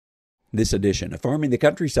This edition of Farming the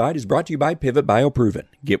Countryside is brought to you by Pivot BioProven.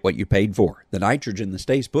 Get what you paid for. The nitrogen that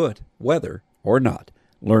stays put, whether or not.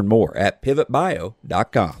 Learn more at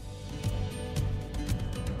pivotbio.com.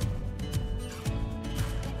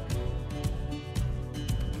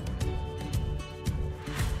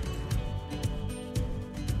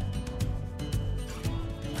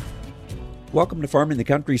 Welcome to Farming the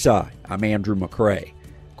Countryside. I'm Andrew McCrae.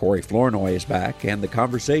 Corey Flournoy is back, and the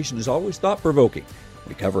conversation is always thought-provoking.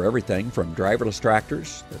 We cover everything from driverless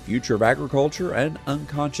tractors, the future of agriculture, and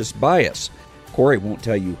unconscious bias. Corey won't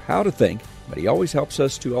tell you how to think, but he always helps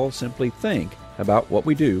us to all simply think about what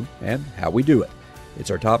we do and how we do it. It's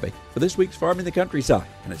our topic for this week's Farming the Countryside,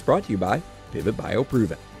 and it's brought to you by Pivot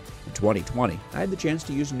BioProven. In 2020, I had the chance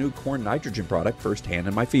to use a new corn nitrogen product firsthand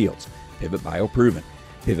in my fields, Pivot BioProven.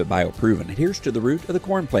 Pivot BioProven adheres to the root of the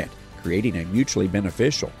corn plant, creating a mutually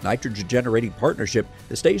beneficial nitrogen-generating partnership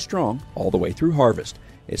that stays strong all the way through harvest.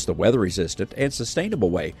 It's the weather-resistant and sustainable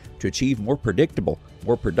way to achieve more predictable,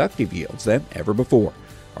 more productive yields than ever before.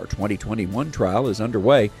 Our 2021 trial is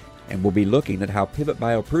underway, and we'll be looking at how Pivot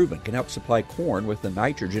BioProven can help supply corn with the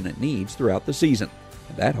nitrogen it needs throughout the season.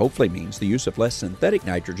 And that hopefully means the use of less synthetic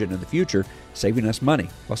nitrogen in the future, saving us money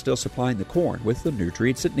while still supplying the corn with the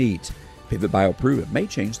nutrients it needs. Pivot BioProven may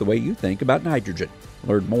change the way you think about nitrogen.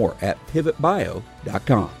 Learn more at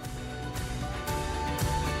pivotbio.com.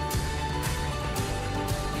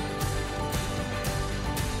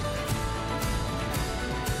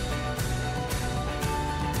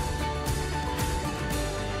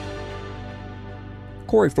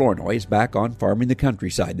 Corey Flournoy is back on Farming the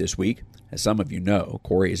Countryside this week. As some of you know,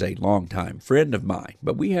 Corey is a longtime friend of mine,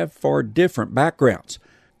 but we have far different backgrounds.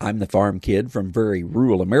 I'm the farm kid from very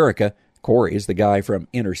rural America. Corey is the guy from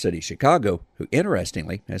inner-city Chicago who,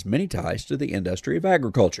 interestingly, has many ties to the industry of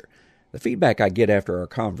agriculture. The feedback I get after our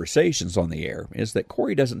conversations on the air is that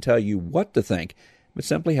Corey doesn't tell you what to think, but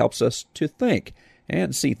simply helps us to think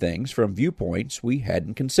and see things from viewpoints we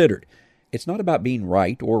hadn't considered. It's not about being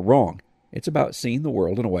right or wrong. It's about seeing the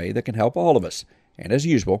world in a way that can help all of us. And as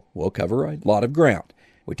usual, we'll cover a lot of ground.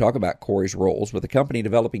 We talk about Corey's roles with a company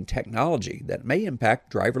developing technology that may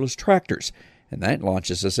impact driverless tractors. And that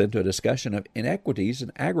launches us into a discussion of inequities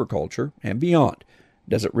in agriculture and beyond.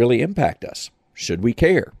 Does it really impact us? Should we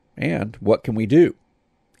care? And what can we do?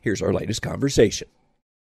 Here's our latest conversation.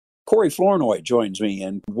 Corey Flournoy joins me,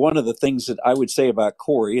 and one of the things that I would say about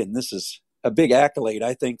Corey, and this is a big accolade,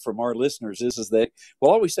 I think, from our listeners, is that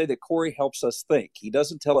we'll always say that Corey helps us think. He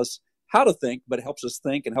doesn't tell us how to think, but helps us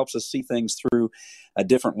think and helps us see things through a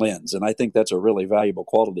different lens. And I think that's a really valuable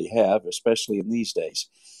quality to have, especially in these days.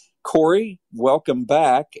 Corey, welcome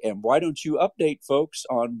back, and why don't you update folks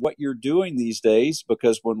on what you're doing these days?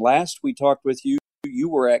 Because when last we talked with you, you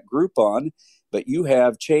were at Groupon, but you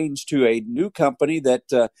have changed to a new company that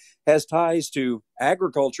has ties to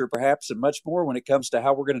agriculture, perhaps, and much more when it comes to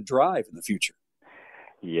how we're going to drive in the future.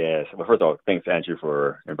 Yes. Well, first of all, thanks, Andrew,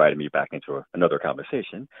 for inviting me back into another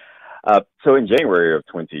conversation. So in January of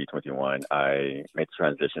 2021, I made the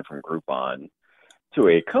transition from Groupon to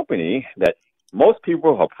a company that most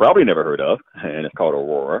people have probably never heard of, and it's called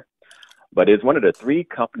Aurora, but it's one of the three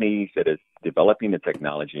companies that is developing the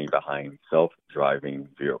technology behind self-driving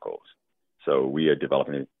vehicles. So we are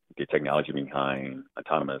developing the technology behind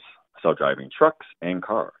autonomous self-driving trucks and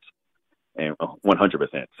cars, and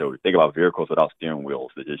 100%. So think about vehicles without steering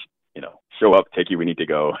wheels that just, show up, take you where you need to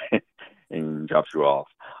go, and drops you off.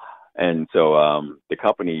 And so the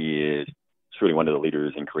company is truly one of the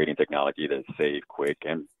leaders in creating technology that's safe, quick,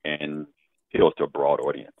 and appeals to a broad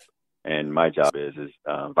audience. And my job is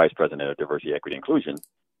Vice President of Diversity, Equity, Inclusion,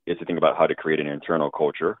 is to think about how to create an internal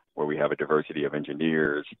culture where we have a diversity of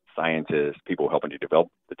engineers, scientists, people helping to develop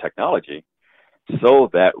the technology so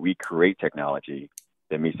that we create technology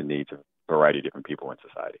that meets the needs of a variety of different people in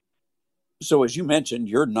society. So as you mentioned,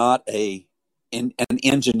 you're not an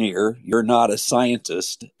engineer, you're not a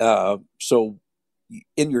scientist. So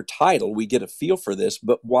in your title, we get a feel for this,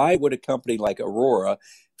 but why would a company like Aurora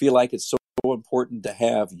feel like it's so important to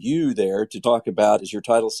have you there to talk about, as your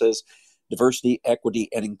title says, diversity, equity,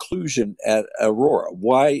 and inclusion at Aurora?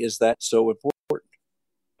 Why is that so important?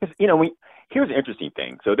 Because, here's an interesting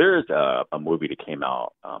thing. So there's a movie that came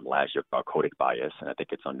out last year called Coded Bias, and I think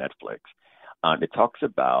it's on Netflix. It talks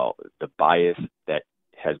about the bias that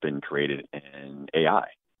has been created in AI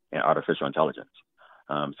and artificial intelligence.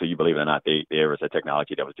 So you believe it or not, there was a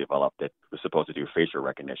technology that was developed that was supposed to do facial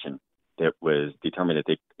recognition that was determined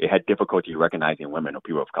that it had difficulty recognizing women or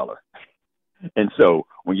people of color. And so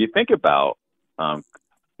when you think about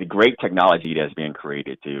the great technology that's being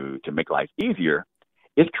created to make life easier,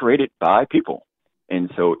 it's created by people. And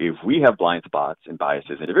so if we have blind spots and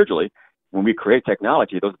biases individually, when we create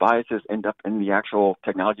technology, those biases end up in the actual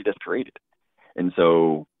technology that's created. And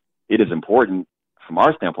so it is important from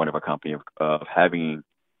our standpoint of a company of having,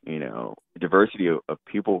 diversity of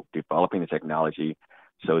people developing the technology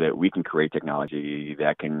so that we can create technology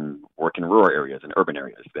that can work in rural areas and urban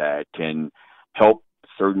areas, that can help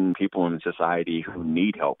certain people in society who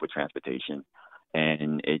need help with transportation.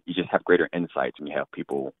 And you just have greater insights when you have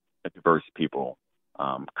people, diverse people,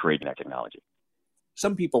 creating that technology.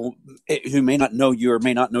 Some people who may not know you or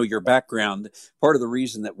may not know your background, part of the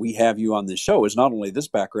reason that we have you on this show is not only this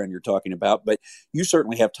background you're talking about, but you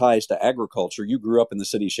certainly have ties to agriculture. You grew up in the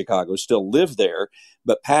city of Chicago, still live there,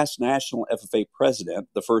 but past national FFA president,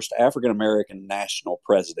 the first African-American national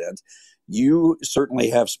president. You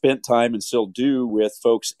certainly have spent time and still do with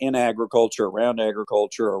folks in agriculture, around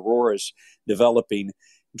agriculture. Aurora's developing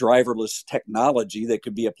driverless technology that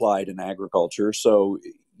could be applied in agriculture. So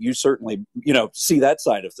you certainly, see that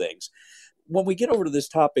side of things. When we get over to this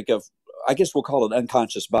topic of, I guess we'll call it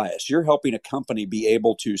unconscious bias, you're helping a company be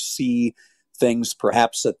able to see things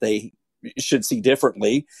perhaps that they should see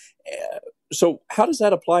differently. So how does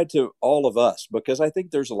that apply to all of us? Because I think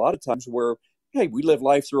there's a lot of times where, hey, we live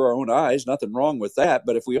life through our own eyes, nothing wrong with that.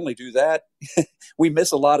 But if we only do that, we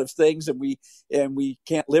miss a lot of things, and we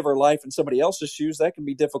can't live our life in somebody else's shoes. That can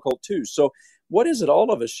be difficult too. So what is it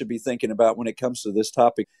all of us should be thinking about when it comes to this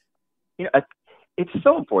topic? It's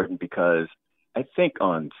so important because I think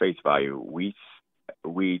on face value, we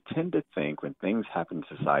tend to think when things happen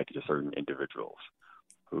in society to certain individuals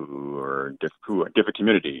who are different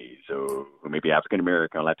communities, or who may be African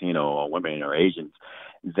American, or Latino, or women, or Asians,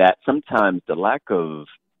 that sometimes the lack of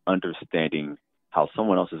understanding how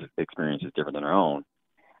someone else's experience is different than our own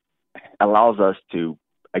allows us to,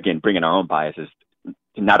 again, bring in our own biases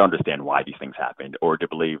to not understand why these things happened, or to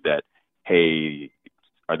believe that, hey,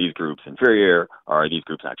 are these groups inferior, or are these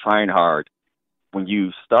groups not trying hard? When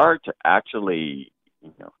you start to actually,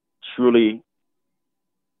 truly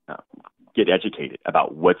get educated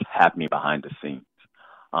about what's happening behind the scenes,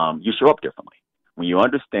 you show up differently. When you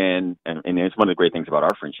understand, and it's one of the great things about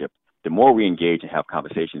our friendship, the more we engage and have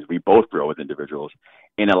conversations, we both grow as individuals,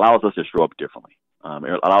 and it allows us to show up differently.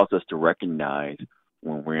 It allows us to recognize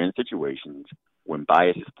when we're in situations when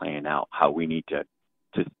bias is playing out, how we need to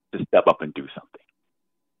step up and do something.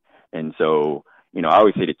 And so, I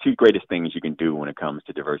always say the two greatest things you can do when it comes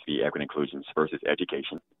to diversity, equity, and inclusion. First is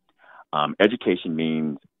education. Education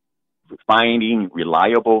means finding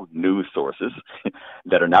reliable news sources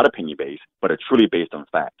that are not opinion-based, but are truly based on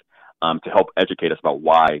fact, to help educate us about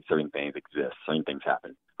why certain things exist, certain things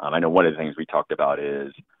happen. I know one of the things we talked about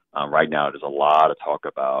is right now there's a lot of talk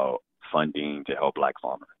about funding to help Black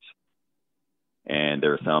farmers. And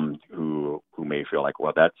there are some who may feel like,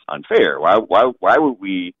 well, that's unfair. Why would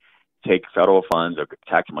we take federal funds or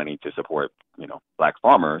tax money to support, Black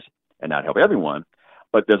farmers and not help everyone?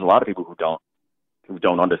 But there's a lot of people who don't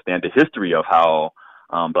understand the history of how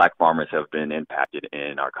Black farmers have been impacted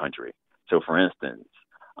in our country. So, for instance,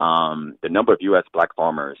 the number of U.S. Black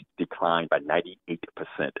farmers declined by 98%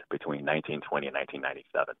 between 1920 and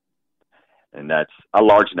 1997. And that's a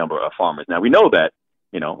large number of farmers. Now, we know that,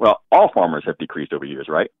 all farmers have decreased over years,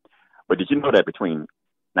 right? But did you know that between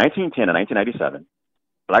 1910 and 1997,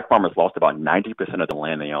 Black farmers lost about 90% of the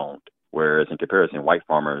land they owned, whereas in comparison, white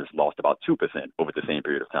farmers lost about 2% over the same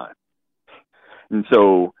period of time. And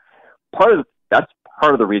so that's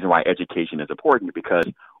part of the reason why education is important, because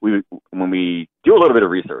when we do a little bit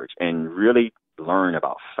of research and really learn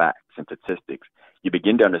about facts and statistics, you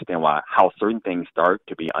begin to understand how certain things start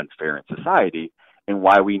to be unfair in society, and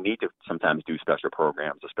why we need to sometimes do special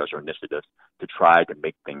programs or special initiatives to try to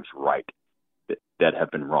make things right that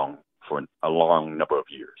have been wrong for a long number of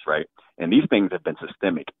years, right? And these things have been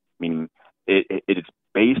systemic, meaning it is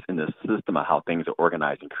based in the system of how things are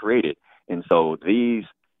organized and created. And so these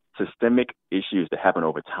systemic issues that happen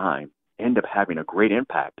over time end up having a great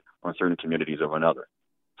impact on certain communities over another.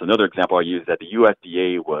 So another example I use is that the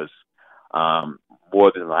USDA was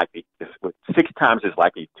more than likely, 6 times as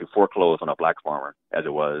likely to foreclose on a Black farmer as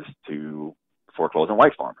it was to foreclose on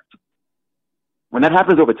white farmers. When that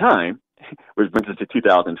happens over time, which brings us to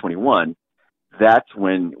 2021, that's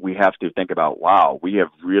when we have to think about, wow, we have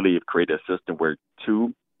really created a system where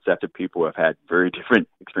two sets of people have had very different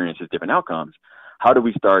experiences, different outcomes. How do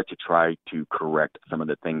we start to try to correct some of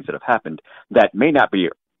the things that have happened that may not be,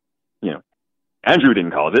 Andrew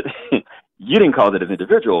didn't cause it, you didn't cause it as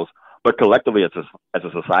individuals, but collectively as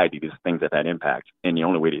a society, these things have had impact. And the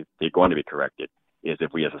only way they're going to be corrected is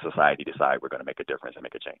if we as a society decide we're going to make a difference and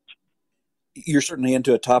make a change. You're certainly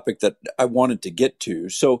into a topic that I wanted to get to.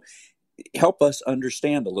 So help us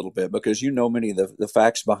understand a little bit, because you know many of the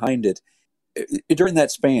facts behind it. During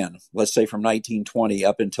that span, let's say from 1920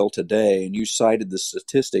 up until today, and you cited the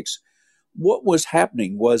statistics, what was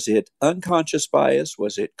happening? Was it unconscious bias?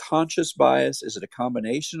 Was it conscious bias? Is it a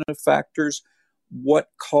combination of factors? What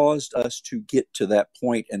caused us to get to that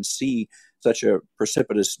point and see such a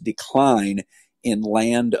precipitous decline in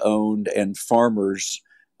land owned and farmers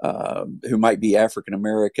who might be African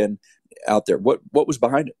American out there? What was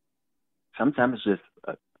behind it? Sometimes it's just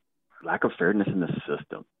a lack of fairness in the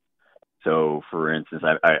system. So, for instance,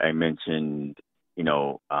 I mentioned,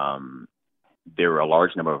 there were a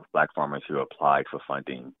large number of Black farmers who applied for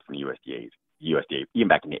funding from the USDA, even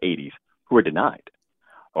back in the 80s, who were denied,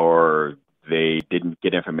 or they didn't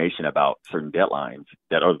get information about certain deadlines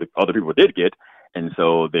that other people did get, and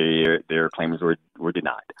so their claims were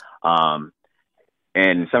denied.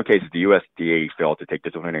 And in some cases, the USDA failed to take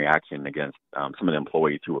disciplinary action against some of the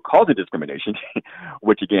employees who were causing discrimination,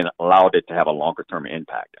 which again allowed it to have a longer term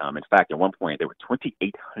impact. In fact, at one point, there were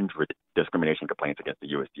 2,800 discrimination complaints against the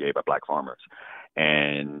USDA by Black farmers.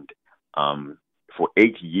 And for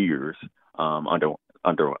 8 years, even under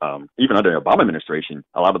the Obama administration,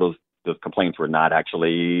 a lot of those complaints were not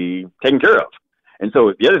actually taken care of. And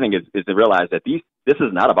so the other thing is to realize that this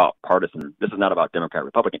is not about partisan. This is not about Democrat,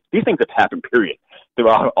 Republican. These things have happened, period,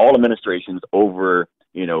 throughout all administrations over,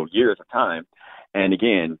 years of time. And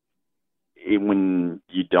again, when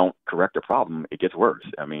you don't correct a problem, it gets worse.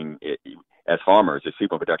 I mean, as farmers, as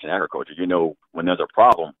people in production agriculture, when there's a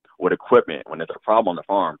problem with equipment, when there's a problem on the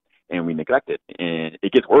farm, and we neglect it, and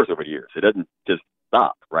it gets worse over the years. It doesn't just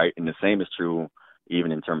stop, right? And the same is true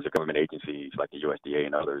even in terms of government agencies like the USDA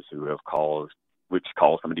and others which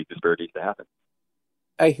cause some of these disparities to happen.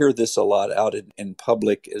 I hear this a lot out in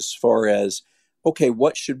public as far as, okay,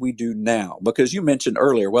 what should we do now? Because you mentioned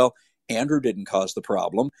earlier, well, Andrew didn't cause the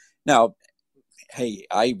problem. Now, hey,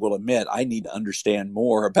 I will admit I need to understand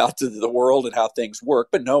more about the world and how things work.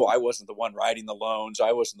 But no, I wasn't the one writing the loans.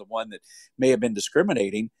 I wasn't the one that may have been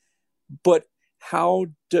discriminating. But how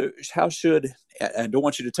should, I don't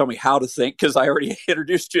want you to tell me how to think, because I already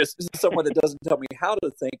introduced you as someone that doesn't tell me how to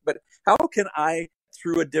think, but how can I,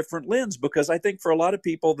 through a different lens? Because I think for a lot of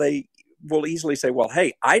people, they will easily say, well,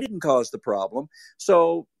 hey, I didn't cause the problem,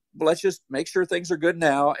 so let's just make sure things are good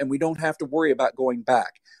now and we don't have to worry about going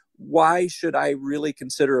back. Why should I really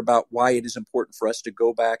consider about why it is important for us to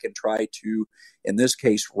go back and try to, in this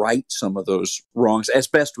case, right some of those wrongs as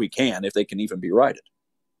best we can, if they can even be righted?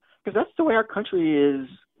 Because that's the way our country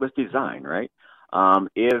was designed, right?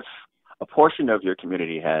 If a portion of your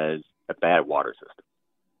community has a bad water system,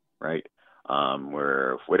 right,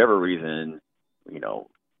 where for whatever reason,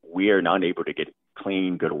 we are not able to get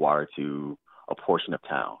clean, good water to a portion of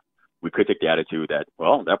town, we could take the attitude that,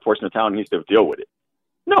 well, that portion of town needs to deal with it.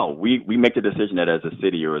 No, we make the decision that as a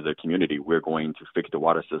city or as a community, we're going to fix the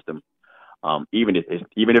water system. Even if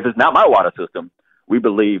it's not my water system, we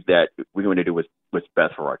believe that we're going to do what's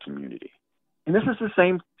best for our community. And this is the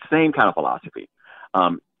same kind of philosophy.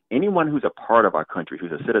 Anyone who's a part of our country,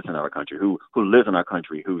 who's a citizen of our country, who lives in our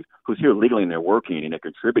country, who's here legally and they're working and they're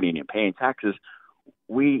contributing and paying taxes,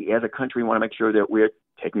 we as a country want to make sure that we're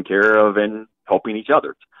taking care of and helping each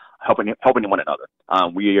other, helping one another.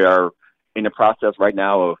 We are in the process right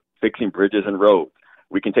now of fixing bridges and roads.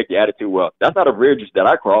 We can take the attitude, well, that's not a bridge that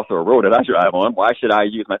I cross or a road that I drive on. Why should I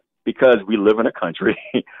use because we live in a country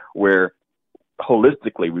where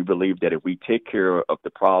holistically we believe that if we take care of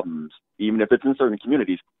the problems, even if it's in certain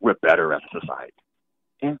communities, we're better as a society.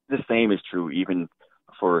 And the same is true even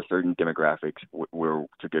for certain demographics where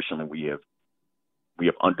traditionally we have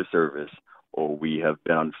underserviced, or we have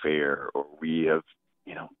been unfair, or we have,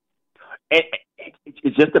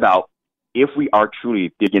 it's just about, if we are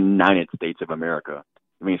truly the United States of America,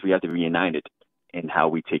 it means we have to be united in how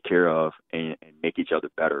we take care of and make each other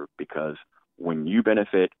better. Because when you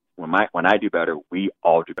benefit, when I do better, we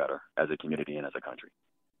all do better as a community and as a country.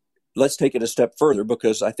 Let's take it a step further,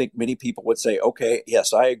 because I think many people would say, okay,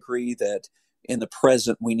 yes, I agree that in the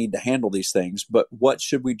present we need to handle these things, but what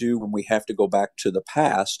should we do when we have to go back to the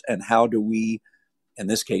past? And how do we, in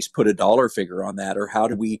this case, put a dollar figure on that? Or how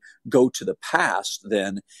do we go to the past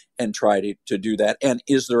then and try to do that? And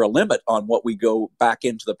is there a limit on what we go back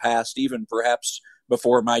into the past, even perhaps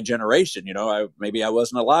before my generation? Maybe I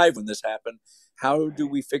wasn't alive when this happened. How do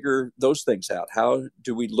we figure those things out? How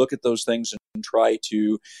do we look at those things and try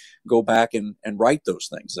to go back and right those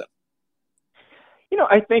things then?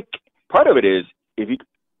 I think part of it is, if you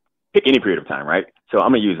pick any period of time, right? So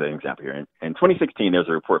I'm going to use an example here. In 2016, there's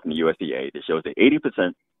a report from the USDA that shows that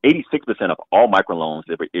 86% of all microloans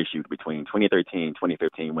that were issued between 2013 and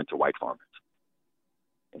 2015 went to white farmers.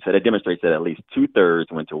 So that demonstrates that at least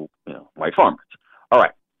 2/3 went to white farmers. All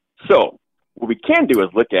right. So what we can do is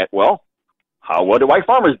look at, well, how well do white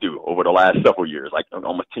farmers do over the last several years, like an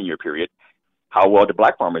almost 10-year period? How well do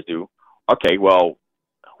black farmers do? Okay, well,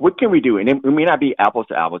 what can we do? And it may not be apples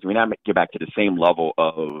to apples. We may not get back to the same level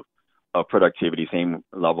of productivity, same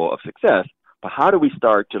level of success. But how do we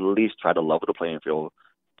start to at least try to level the playing field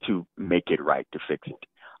to make it right, to fix it?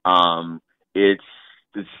 And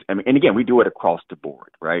again, we do it across the board,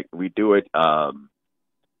 right? We do it.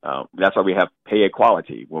 That's why we have pay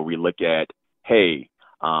equality, where we look at, hey,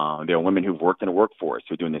 there are women who've worked in the workforce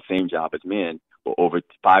who are doing the same job as men, but over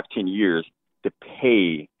 5-10 years, the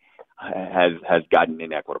pay has gotten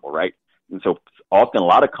inequitable, right? And so often a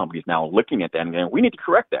lot of companies now are looking at that and going, we need to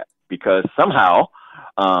correct that, because somehow,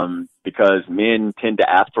 because men tend to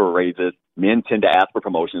ask for raises, men tend to ask for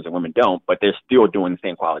promotions and women don't, but they're still doing the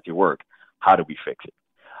same quality work. How do we fix it?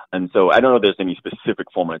 And so I don't know if there's any specific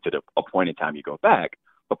formula to a point in time you go back,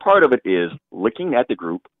 but part of it is looking at the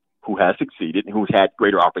group who has succeeded and who's had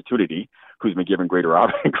greater opportunity, who's been given greater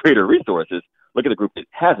resources. Look at the group that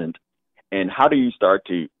hasn't, and how do you start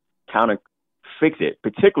to kind of fix it,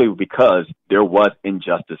 particularly because there was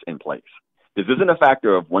injustice in place. This isn't a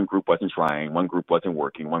factor of one group wasn't trying, one group wasn't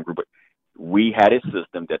working, we had a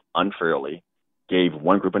system that unfairly gave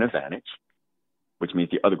one group an advantage, which means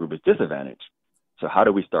the other group is disadvantaged. So how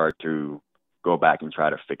do we start to go back and try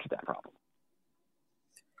to fix that problem?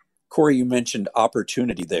 Corey, you mentioned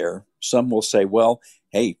opportunity there. Some will say, well,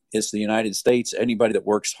 hey, it's the United States. Anybody that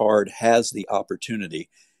works hard has the opportunity.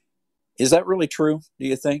 Is that really true, do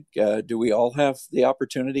you think? Do we all have the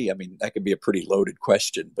opportunity? I mean, that could be a pretty loaded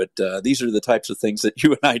question, but these are the types of things that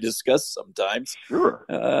you and I discuss sometimes. Sure.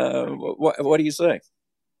 What do you say?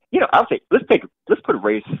 I'll say, let's put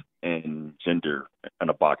race and gender in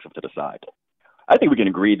a box up to the side. I think we can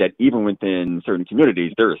agree that even within certain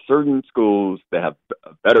communities, there are certain schools that have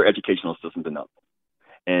a better educational system than others.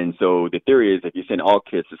 And so the theory is if you send all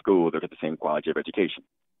kids to school, they'll get the same quality of education.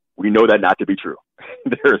 We know that not to be true.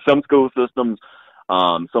 There are some school systems,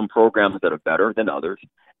 some programs that are better than others.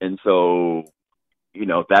 And so,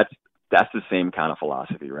 that's the same kind of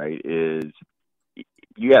philosophy, right?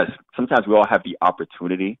 Yes, sometimes we all have the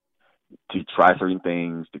opportunity to try certain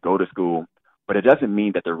things, to go to school, but it doesn't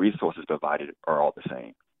mean that the resources provided are all the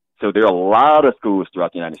same. So there are a lot of schools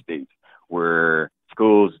throughout the United States where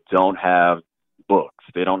schools don't have books.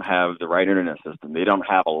 They don't have the right internet system. They don't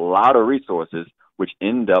have a lot of resources, which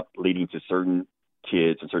end up leading to certain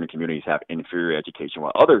kids and certain communities have inferior education,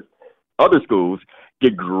 while other schools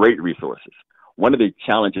get great resources. One of the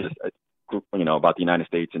challenges, about the United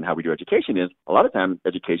States and how we do education is a lot of times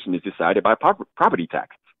education is decided by property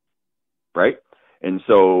taxes, right? And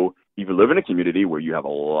so if you live in a community where you have a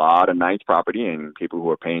lot of nice property and people who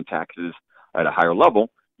are paying taxes at a higher level,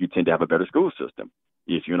 you tend to have a better school system.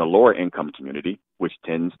 If you're in a lower income community, which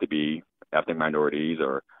tends to be ethnic minorities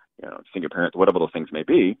or single parents, whatever those things may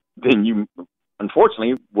be, then you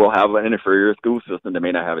unfortunately will have an inferior school system that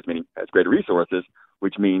may not have as great resources,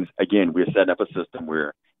 which means, again, we're setting up a system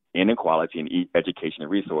where inequality in education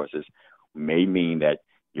and resources may mean that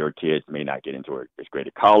your kids may not get into as great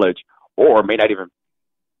a college or may not even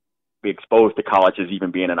be exposed to college as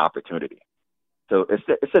even being an opportunity. So it's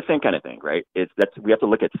the same kind of thing, right? We have to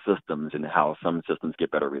look at systems and how some systems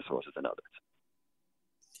get better resources than others.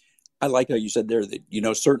 I like how you said there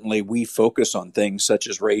that, certainly we focus on things such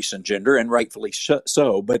as race and gender, and rightfully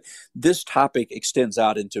so, but this topic extends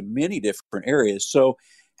out into many different areas. So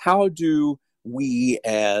how do we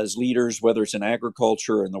as leaders, whether it's in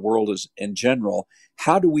agriculture and the world in general,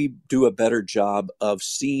 how do we do a better job of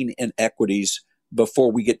seeing inequities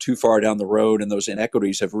before we get too far down the road and those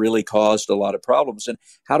inequities have really caused a lot of problems? And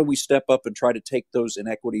how do we step up and try to take those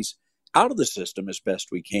inequities out of the system as best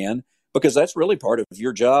we can? Because that's really part of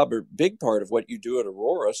your job or big part of what you do at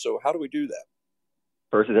Aurora. So how do we do that?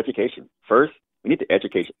 First is education. First, we need to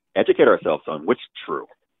educate ourselves on what's true.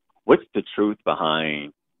 What's the truth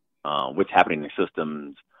behind what's happening in the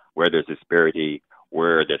systems, where there's disparity,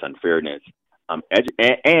 where there's unfairness,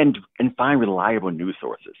 and find reliable news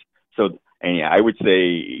sources. So, and yeah, I would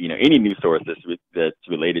say, any news source that's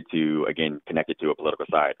related to, again, connected to a political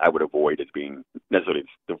side, I would avoid as being necessarily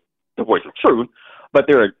the voice of truth. But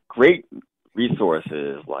there are great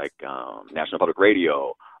resources like National Public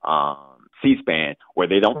Radio, C-SPAN, where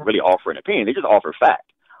they don't really offer an opinion; they just offer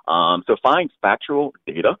fact. So find factual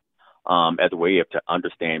data as a way to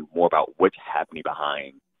understand more about what's happening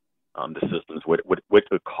behind the systems, what's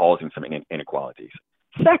causing some inequalities.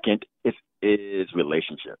 Second is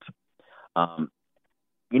relationships.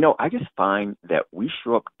 I just find that we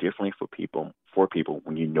show up differently for people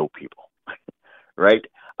when you know people, right?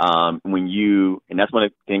 And that's one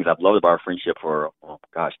of the things I've loved about our friendship for,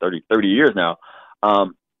 30 years now.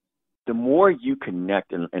 The more you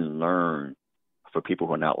connect and learn for people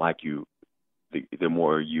who are not like you, the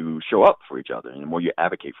more you show up for each other and the more you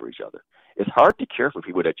advocate for each other. It's hard to care for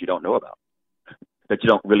people that you don't know about, that you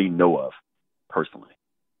don't really know of personally.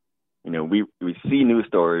 We see news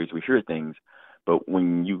stories, we hear things, but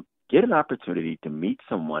when you get an opportunity to meet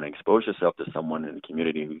someone, expose yourself to someone in the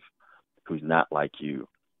community who's not like you,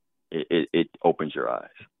 it opens your eyes.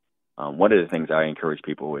 One of the things I encourage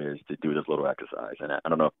people is to do this little exercise, and I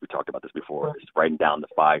don't know if we talked about this before, is writing down the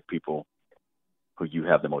 5 people who you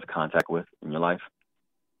have the most contact with in your life,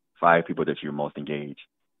 5 people that you're most engaged,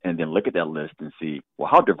 and then look at that list and see, well,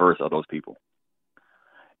 how diverse are those people?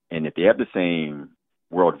 And if they have the same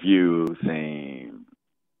worldview, same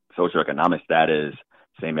socioeconomic status,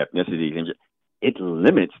 same ethnicity, it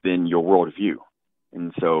limits then your worldview.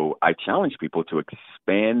 And so I challenge people to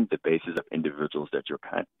expand the basis of individuals that you're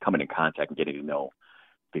coming in contact and getting to know,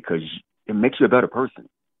 because it makes you a better person.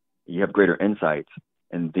 You have greater insights,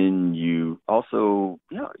 and then you also,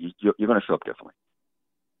 you're going to show up differently.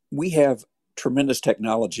 We have tremendous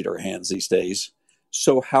technology at our hands these days.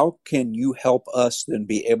 So how can you help us then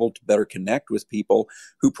be able to better connect with people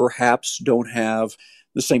who perhaps don't have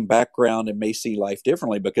the same background and may see life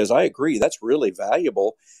differently? Because I agree, that's really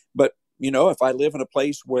valuable. But if I live in a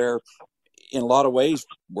place where in a lot of ways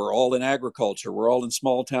we're all in agriculture, we're all in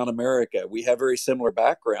small town America, we have very similar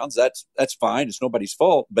backgrounds, that's fine. It's nobody's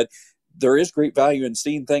fault. But there is great value in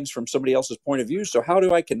seeing things from somebody else's point of view. So how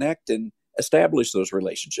do I connect and establish those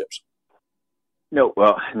relationships?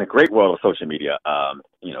 Well, in the great world of social media,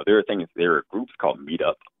 there are groups called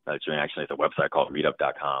Meetup. Actually, it's a website called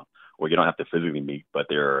meetup.com where you don't have to physically meet, but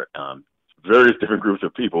there are various different groups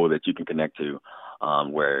of people that you can connect to,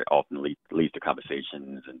 where it ultimately leads to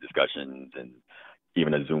conversations and discussions and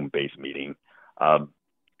even a Zoom-based meeting. And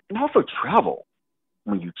also travel.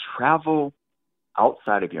 When you travel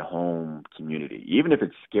outside of your home community, even if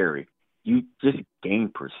it's scary, you just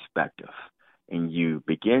gain perspective and you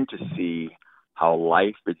begin to see how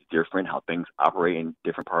life is different, how things operate in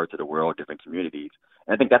different parts of the world, different communities.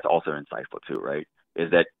 And I think that's also insightful too, right? Is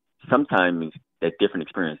that sometimes that different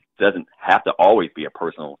experience doesn't have to always be a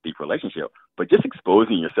personal, deep relationship, but just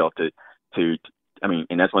exposing yourself to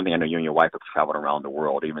and that's one thing I know you and your wife have traveled around the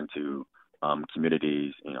world, even to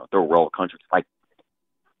communities, third world countries. Like,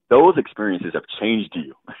 those experiences have changed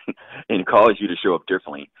you and caused you to show up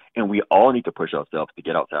differently. And we all need to push ourselves to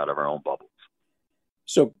get outside of our own bubbles.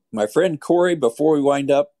 So, my friend Corey, before we wind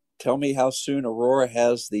up, tell me how soon Aurora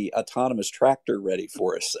has the autonomous tractor ready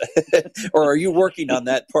for us. Or are you working on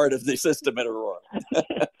that part of the system at Aurora?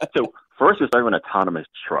 So first we're starting with autonomous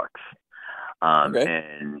trucks. Okay.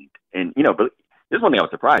 But this one thing I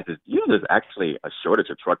was surprised is, there's actually a shortage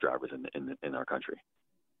of truck drivers in our country.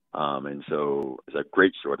 And so there's a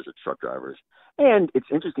great shortage of truck drivers. And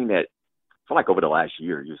it's interesting that I feel like over the last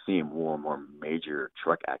year, you're seeing more and more major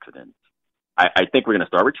truck accidents. I think we're going to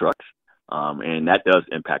start with trucks, and that does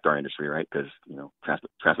impact our industry, right? Because,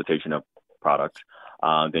 transportation of products,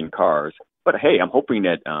 then cars. But hey, I'm hoping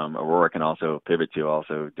that Aurora can also pivot to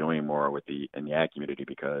also doing more in the ag community,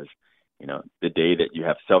 because, the day that you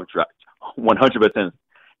have 100%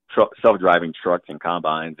 self-driving trucks and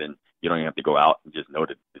combines, and you don't even have to go out and just know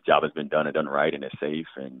that the job has been done and done right and it's safe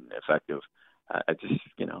and effective. I just,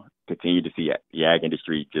 continue to see the ag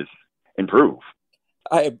industry just improve.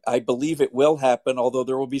 I believe it will happen, although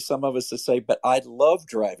there will be some of us that say, but I love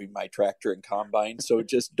driving my tractor and combine, so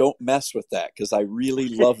just don't mess with that, because I really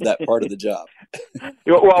love that part of the job.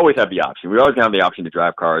 We'll always have the option. We always have the option to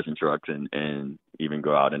drive cars and trucks and even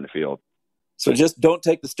go out in the field. So just don't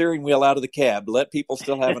take the steering wheel out of the cab. Let people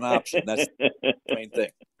still have an option. That's the main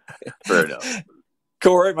thing. Fair enough.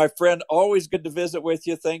 Corey, my friend, always good to visit with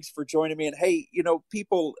you. Thanks for joining me. And hey,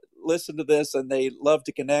 people listen to this and they love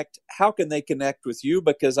to connect. How can they connect with you?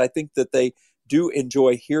 Because I think that they do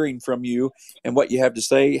enjoy hearing from you and what you have to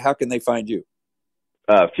say. How can they find you?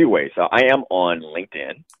 A few ways. So I am on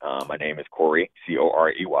LinkedIn. My name is Corey,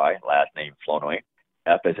 Corey, last name Flournoy,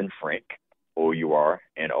 F as in Frank,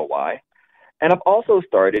 Ournoy. And I've also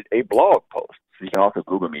started a blog post. So you can also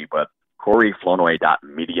Google me, but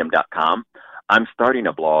CoreyFlournoy.medium.com. I'm starting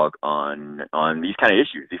a blog on these kind of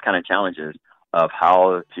issues, these kind of challenges of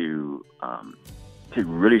how to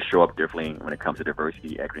really show up differently when it comes to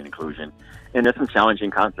diversity, equity, and inclusion. And there's some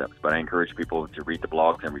challenging concepts, but I encourage people to read the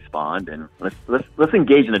blogs and respond, and let's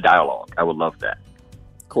engage in a dialogue. I would love that.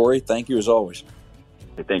 Corey, thank you as always.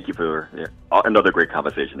 Thank you for another great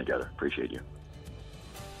conversation together. Appreciate you.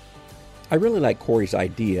 I really like Corey's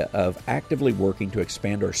idea of actively working to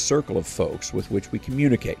expand our circle of folks with which we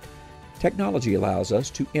communicate. Technology allows us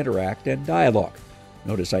to interact and dialogue.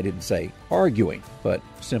 Notice I didn't say arguing, but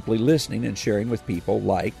simply listening and sharing with people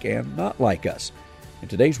like and not like us. In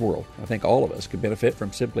today's world, I think all of us could benefit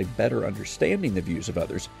from simply better understanding the views of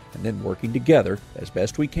others and then working together as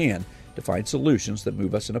best we can to find solutions that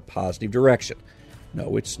move us in a positive direction.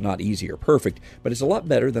 No, it's not easy or perfect, but it's a lot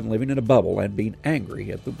better than living in a bubble and being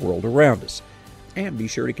angry at the world around us. And be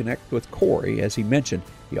sure to connect with Corey. As he mentioned,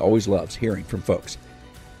 he always loves hearing from folks.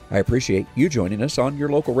 I appreciate you joining us on your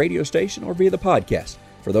local radio station or via the podcast.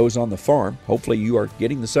 For those on the farm, hopefully you are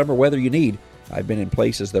getting the summer weather you need. I've been in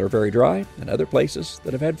places that are very dry and other places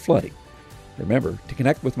that have had flooding. Remember to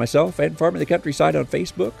connect with myself and Farming the Countryside on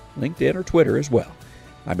Facebook, LinkedIn, or Twitter as well.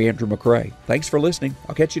 I'm Andrew McCrae. Thanks for listening.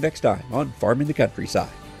 I'll catch you next time on Farming the Countryside.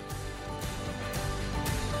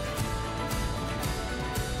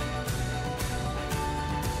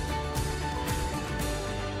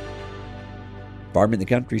 Farming the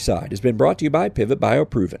Countryside has been brought to you by Pivot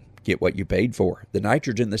BioProven. Get what you paid for. The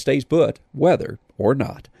nitrogen that stays put, whether or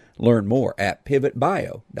not. Learn more at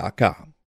pivotbio.com.